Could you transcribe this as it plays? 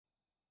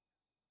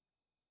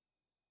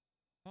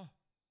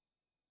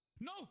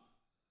No!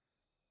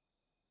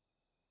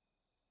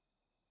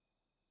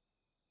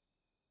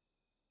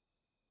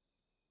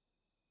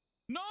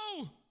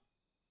 No!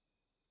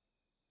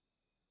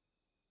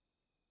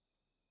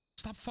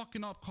 Stop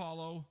fucking up,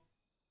 Carlo.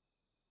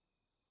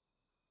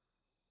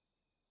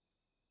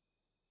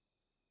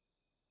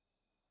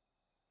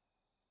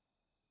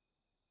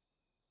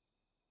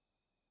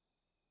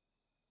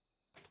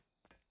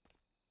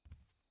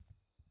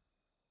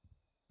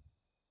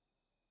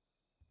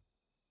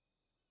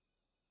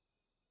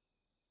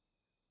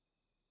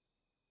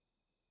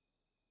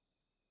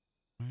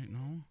 Right,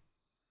 no.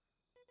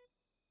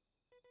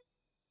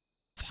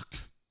 Fuck.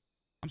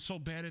 I'm so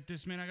bad at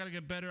this, man. I gotta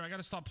get better. I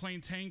gotta stop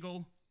playing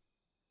Tangle.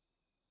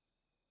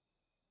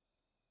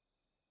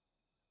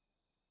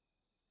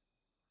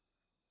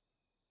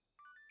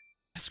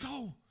 Let's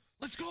go.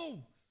 Let's go.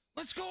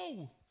 Let's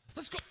go.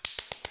 Let's go.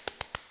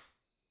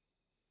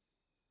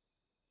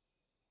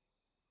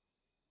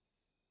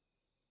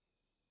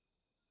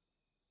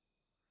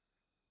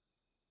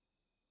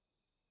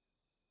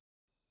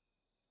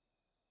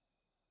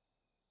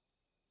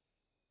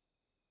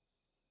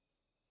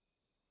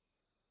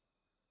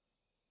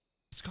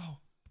 Let's go.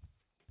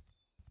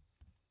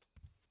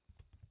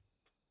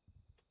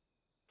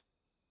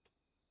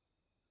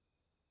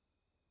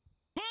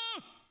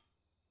 Ah!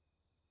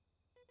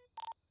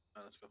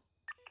 Let's go.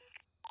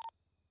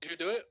 Did you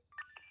do it?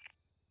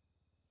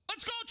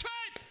 Let's go,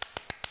 Trent!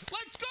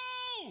 Let's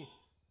go!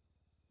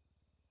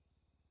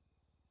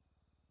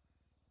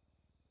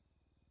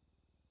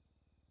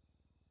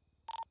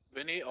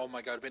 Vinny? Oh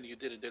my god, Vinny, you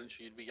did it, didn't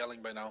you? You'd be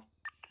yelling by now.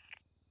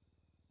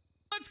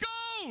 Let's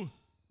go!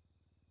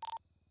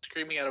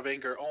 Screaming out of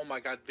anger. Oh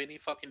my god, Vinny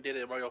fucking did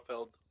it, Mario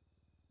failed.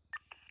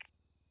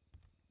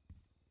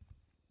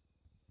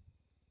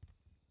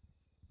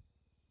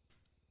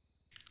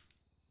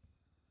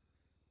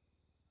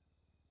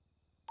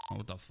 Oh,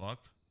 what the fuck?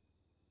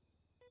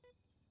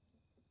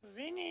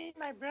 Vinny,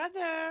 my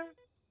brother.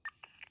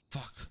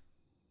 Fuck.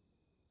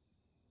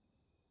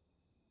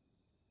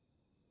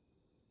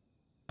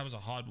 That was a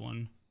hard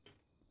one.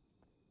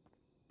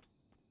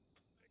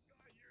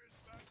 I got here as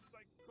fast as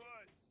I could.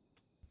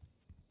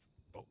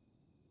 Oh.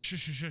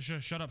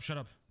 Shut up, shut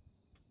up.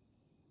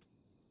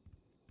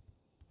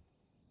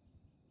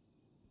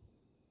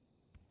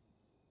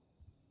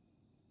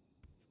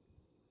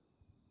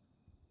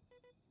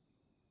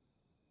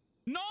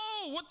 No,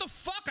 what the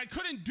fuck? I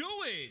couldn't do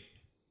it.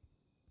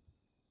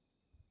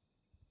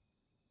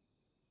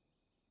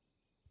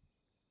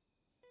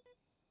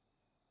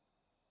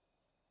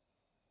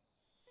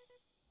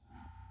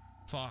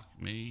 Fuck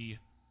me.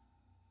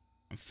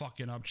 I'm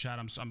fucking up, chat.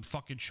 I'm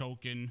fucking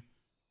choking.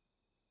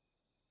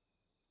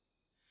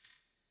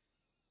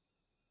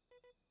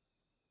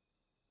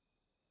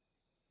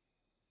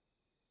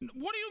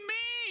 What do you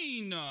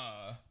mean?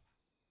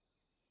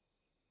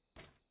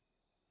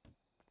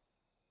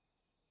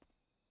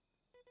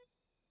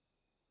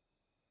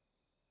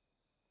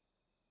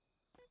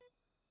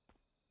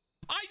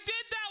 I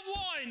did that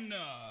one!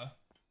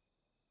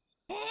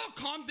 Oh,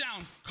 calm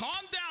down.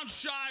 Calm down,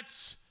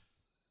 shots.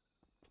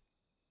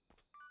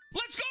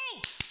 Let's go!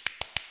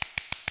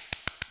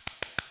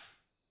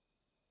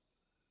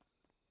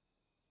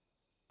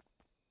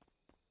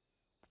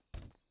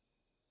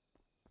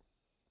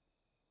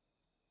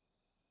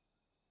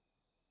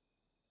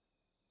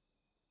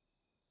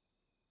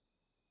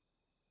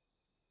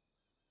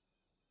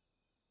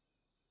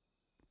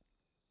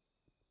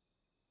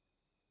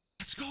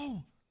 Let's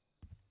go.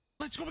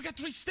 Let's go. We got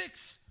 3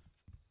 sticks.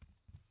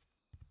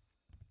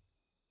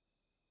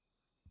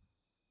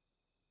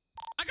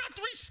 I got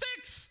 3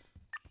 sticks.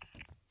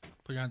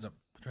 Put your hands up.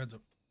 Put your hands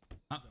up.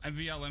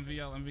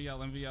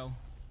 MVL.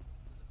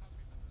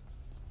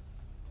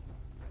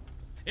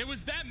 It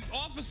was that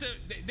officer.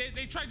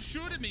 They tried to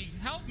shoot at me.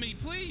 Help me,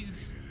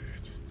 please.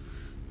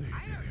 They did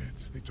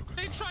it. They took us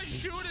They tried hostage.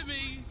 shooting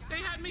me. They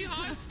had me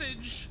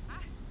hostage.